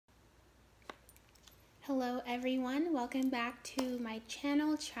Hello everyone, welcome back to my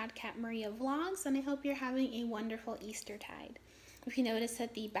channel, tradcatmaria Vlogs, and I hope you're having a wonderful Eastertide. If you notice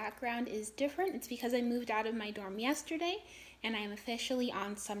that the background is different, it's because I moved out of my dorm yesterday and I am officially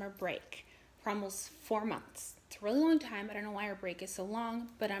on summer break for almost 4 months. It's a really long time. I don't know why our break is so long,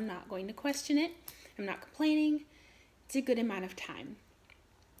 but I'm not going to question it. I'm not complaining. It's a good amount of time.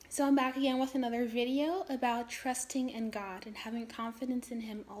 So I'm back again with another video about trusting in God and having confidence in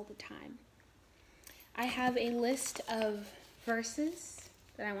Him all the time. I have a list of verses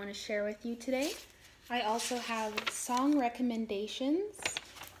that I want to share with you today. I also have song recommendations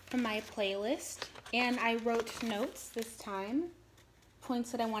from my playlist, and I wrote notes this time,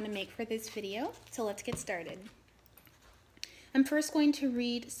 points that I want to make for this video. So let's get started. I'm first going to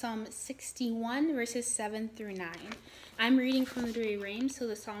read Psalm 61, verses 7 through 9. I'm reading from the Douay Rheims, so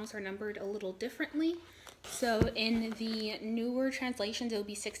the Psalms are numbered a little differently. So in the newer translations, it will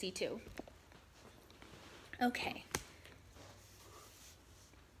be 62. Okay.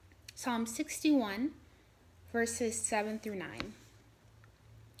 Psalm 61, verses 7 through 9.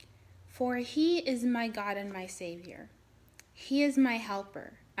 For He is my God and my Savior. He is my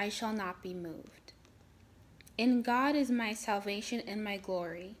helper. I shall not be moved. In God is my salvation and my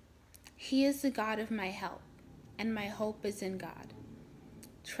glory. He is the God of my help, and my hope is in God.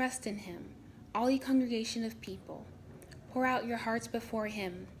 Trust in Him, all ye congregation of people. Pour out your hearts before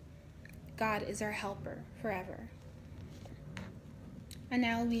Him. God is our helper forever. And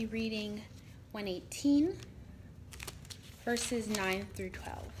now I'll be reading 118, verses 9 through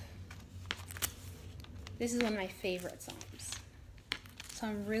 12. This is one of my favorite Psalms, so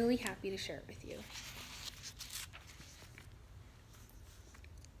I'm really happy to share it with you.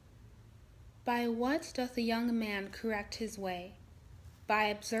 By what doth a young man correct his way? By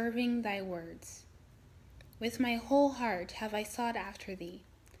observing thy words. With my whole heart have I sought after thee.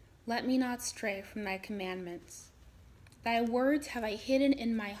 Let me not stray from thy commandments. Thy words have I hidden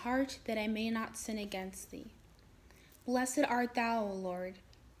in my heart, that I may not sin against thee. Blessed art thou, O Lord.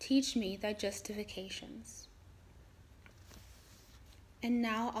 Teach me thy justifications. And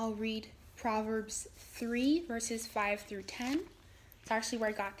now I'll read Proverbs 3, verses 5 through 10. It's actually where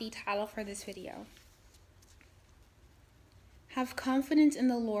I got the title for this video. Have confidence in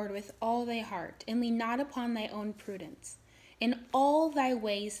the Lord with all thy heart, and lean not upon thy own prudence. In all thy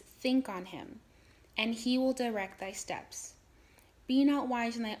ways think on Him, and He will direct thy steps. Be not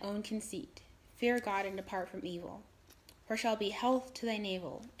wise in thy own conceit. Fear God and depart from evil. For shall be health to thy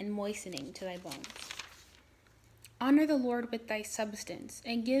navel, and moistening to thy bones. Honor the Lord with thy substance,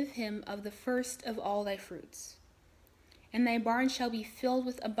 and give Him of the first of all thy fruits. And thy barn shall be filled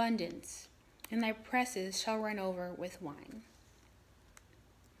with abundance, and thy presses shall run over with wine.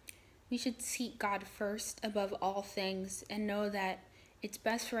 We should seek God first above all things and know that it's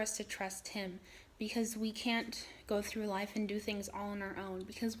best for us to trust Him, because we can't go through life and do things all on our own,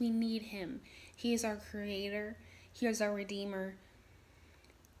 because we need Him. He is our Creator. He is our Redeemer.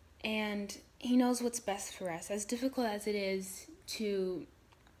 And He knows what's best for us. As difficult as it is to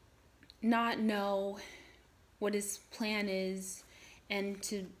not know what His plan is and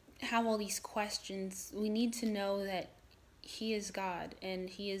to have all these questions, we need to know that He is God and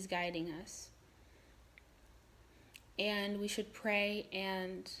He is guiding us. And we should pray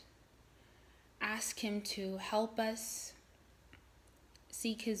and ask Him to help us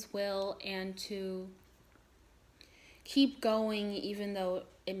seek His will and to keep going even though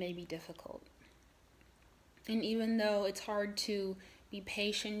it may be difficult. And even though it's hard to be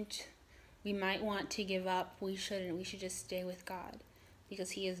patient, we might want to give up. We shouldn't. We should just stay with God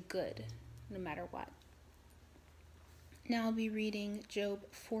because He is good no matter what. Now I'll be reading Job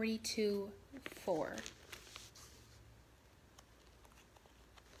 42:4.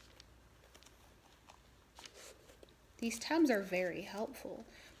 These tabs are very helpful,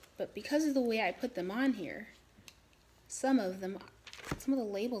 but because of the way I put them on here, some of the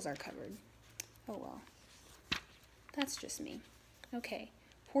labels are covered. Oh well, that's just me. Okay,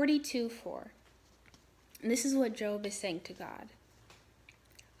 42:4. And this is what Job is saying to God.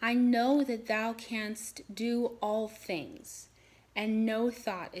 I know that thou canst do all things, and no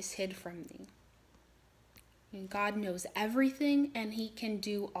thought is hid from thee. And God knows everything, and He can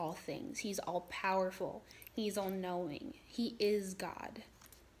do all things. He's all powerful. He's all knowing. He is God.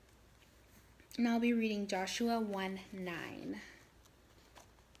 And I'll be reading Joshua 1:9.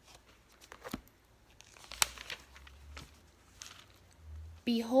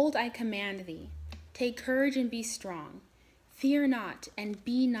 Behold, I command thee, take courage and be strong. Fear not, and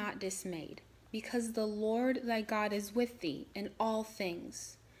be not dismayed, because the Lord thy God is with thee in all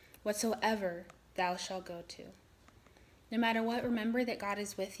things, whatsoever thou shalt go to. No matter what, remember that God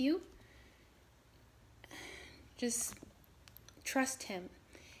is with you. Just trust him.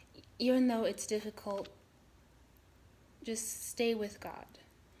 Even though it's difficult, just stay with God.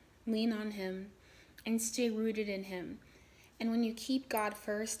 Lean on him and stay rooted in him. And when you keep God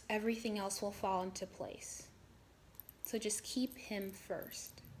first, everything else will fall into place. So just keep him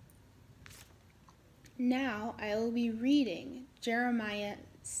first. Now I will be reading Jeremiah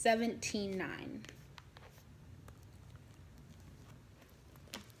 17:9.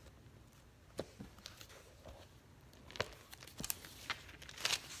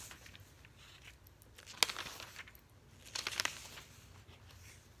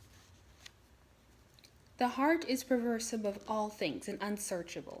 The heart is perverse above all things and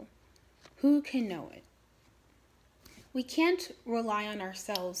unsearchable. Who can know it? We can't rely on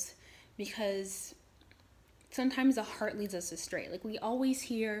ourselves because sometimes the heart leads us astray. Like we always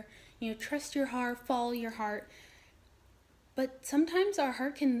hear, trust your heart, follow your heart. But sometimes our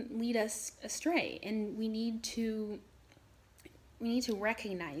heart can lead us astray, and we need to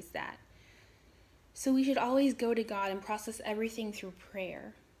recognize that. So we should always go to God and process everything through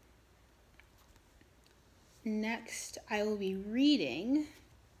prayer. Next, I will be reading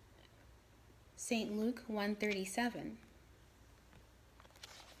St. Luke 1:37.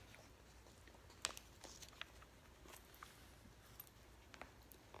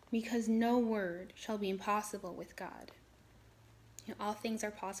 Because no word shall be impossible with God. All things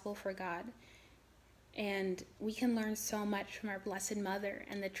are possible for God. And we can learn so much from our Blessed Mother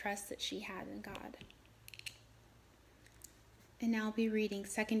and the trust that she had in God. And now I'll be reading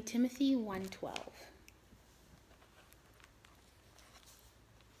 2 Timothy 1:12.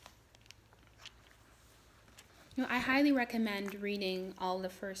 I highly recommend reading all the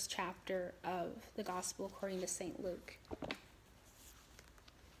first chapter of the Gospel according to St. Luke.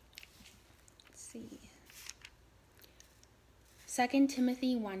 Let's see. 2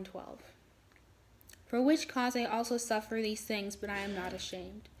 Timothy 1:12. For which cause I also suffer these things, but I am not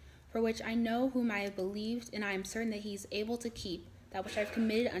ashamed. For which I know whom I have believed, and I am certain that he is able to keep that which I have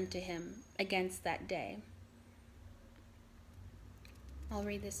committed unto him against that day. I'll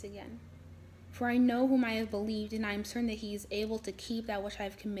read this again. For I know whom I have believed, and I am certain that he is able to keep that which I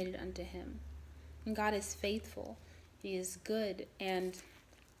have committed unto him. And God is faithful. He is good, and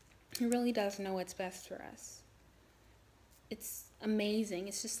he really does know what's best for us. It's amazing.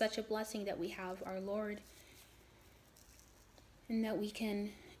 It's just such a blessing that we have our Lord, and that we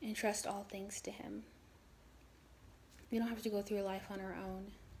can entrust all things to him. We don't have to go through life on our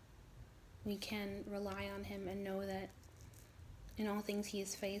own. We can rely on him and know that in all things he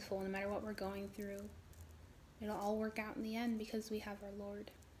is faithful. No matter what we're going through, it'll all work out in the end because we have our Lord.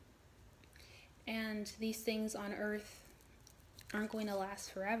 And these things on earth aren't going to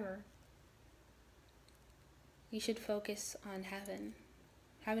last forever. We should focus on heaven.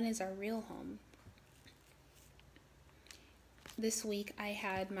 Heaven is our real home. This week I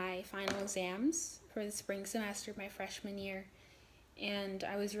had my final exams for the spring semester of my freshman year, and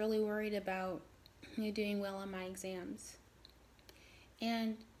I was really worried about doing well on my exams.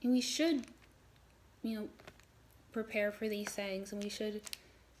 And we should, prepare for these things, and we should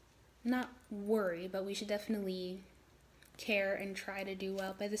not worry, but we should definitely care and try to do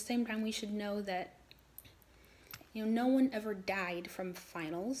well. But at the same time, we should know that, no one ever died from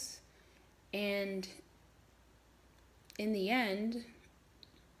finals, and in the end,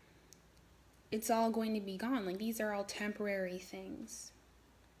 it's all going to be gone. Like, these are all temporary things.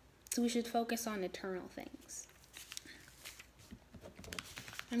 So we should focus on eternal things.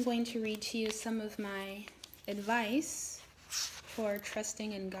 I'm going to read to you some of my advice for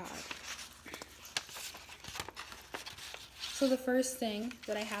trusting in God. So the first thing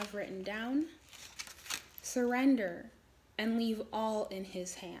that I have written down, surrender and leave all in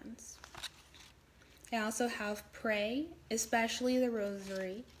his hands. I also have pray, especially the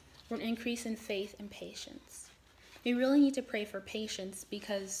Rosary, for an increase in faith and patience. We really need to pray for patience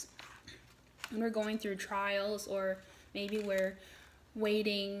because when we're going through trials, or maybe we're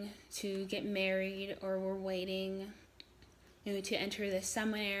waiting to get married, or we're waiting to enter the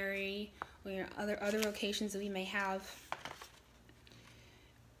seminary, or other occasions that we may have,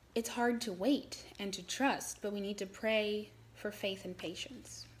 it's hard to wait and to trust, but we need to pray for faith and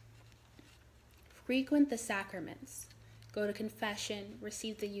patience. Frequent the sacraments. Go to confession,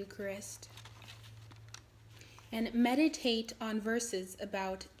 receive the Eucharist, and meditate on verses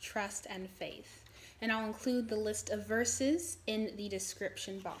about trust and faith. And I'll include the list of verses in the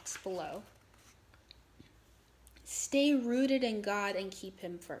description box below. Stay rooted in God and keep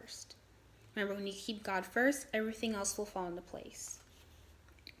him first. Remember, when you keep God first, everything else will fall into place.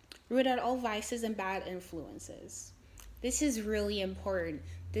 Root out all vices and bad influences. This is really important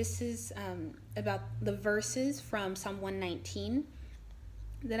This is about the verses from Psalm 119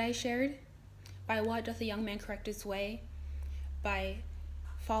 that I shared. By what doth a young man correct his way? By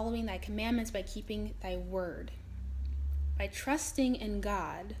following thy commandments, by keeping thy word, by trusting in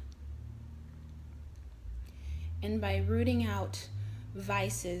God, and by rooting out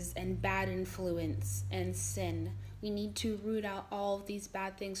vices and bad influence and sin. We need to root out all of these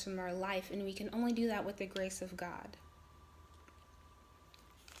bad things from our life, and we can only do that with the grace of God.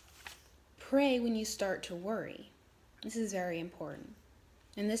 Pray when you start to worry. This is very important.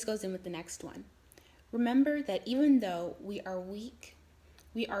 And this goes in with the next one. Remember that even though we are weak,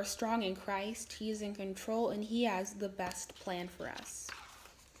 we are strong in Christ. He is in control, and he has the best plan for us.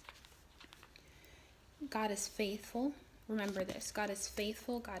 God is faithful. Remember this. God is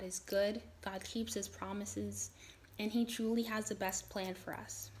faithful. God is good. God keeps his promises, and he truly has the best plan for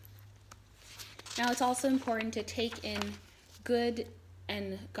us. Now, it's also important to take in good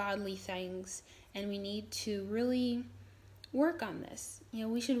and godly things, and we need to really work on this.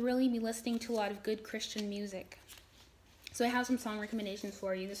 We should really be listening to a lot of good Christian music. So I have some song recommendations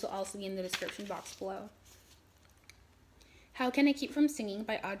for you. This will also be in the description box below. How Can I Keep From Singing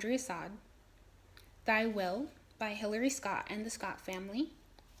by Audrey Assad. Thy Will by Hillary Scott and the Scott Family.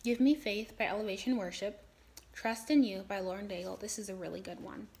 Give Me Faith by Elevation Worship. Trust in You by Daigle. This is a really good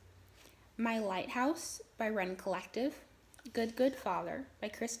one. My Lighthouse by Rend Collective. Good Good Father by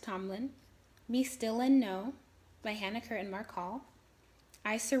Tomlin. Be Still and Know by Kerr and Mark Hall.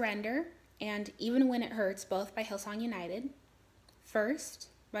 I Surrender and Even When It Hurts, both by Hillsong United. First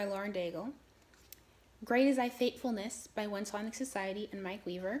by Daigle. Great Is Thy Faithfulness by One Sonic Society and Mike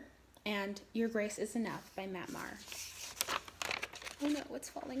Weaver. And Your Grace Is Enough by Maher. Oh no, it's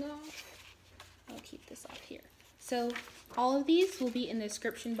falling off. I'll keep this up here. So all of these will be in the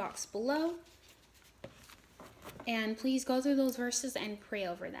description box below. And please go through those verses and pray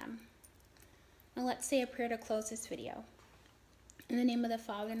over them. Now let's say a prayer to close this video. In the name of the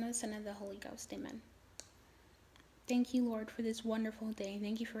Father, and of the Son, and of the Holy Ghost. Amen. Thank you, Lord, for this wonderful day.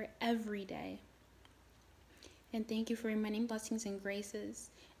 Thank you for every day. And thank you for your many blessings and graces,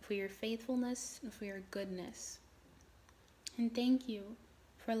 for your faithfulness, and for your goodness. And thank you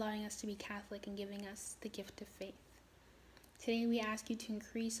for allowing us to be Catholic and giving us the gift of faith. Today we ask you to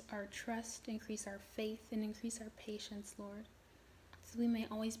increase our trust, increase our faith, and increase our patience, Lord, so we may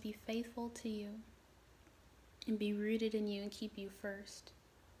always be faithful to you and be rooted in you and keep you first.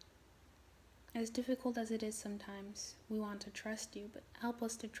 As difficult as it is sometimes, we want to trust you, but help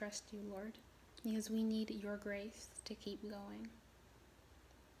us to trust you, Lord, because we need your grace to keep going.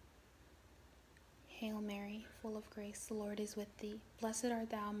 Hail Mary, full of grace, the Lord is with thee. Blessed art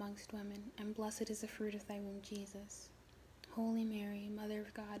thou amongst women, and blessed is the fruit of thy womb, Jesus. Holy Mary, Mother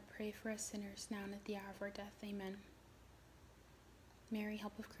of God, pray for us sinners, now and at the hour of our death. Amen. Mary,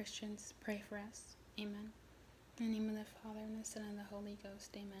 help of Christians, pray for us. Amen. In the name of the Father, and the Son, and the Holy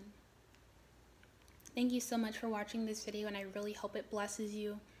Ghost. Amen. Thank you so much for watching this video, and I really hope it blesses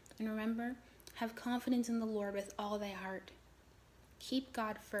you. And remember, have confidence in the Lord with all thy heart. Keep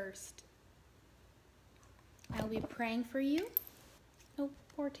God first. I'll be praying for you. Oh,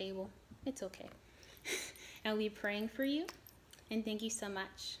 poor table. It's okay. I'll be praying for you. And thank you so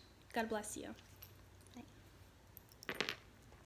much. God bless you.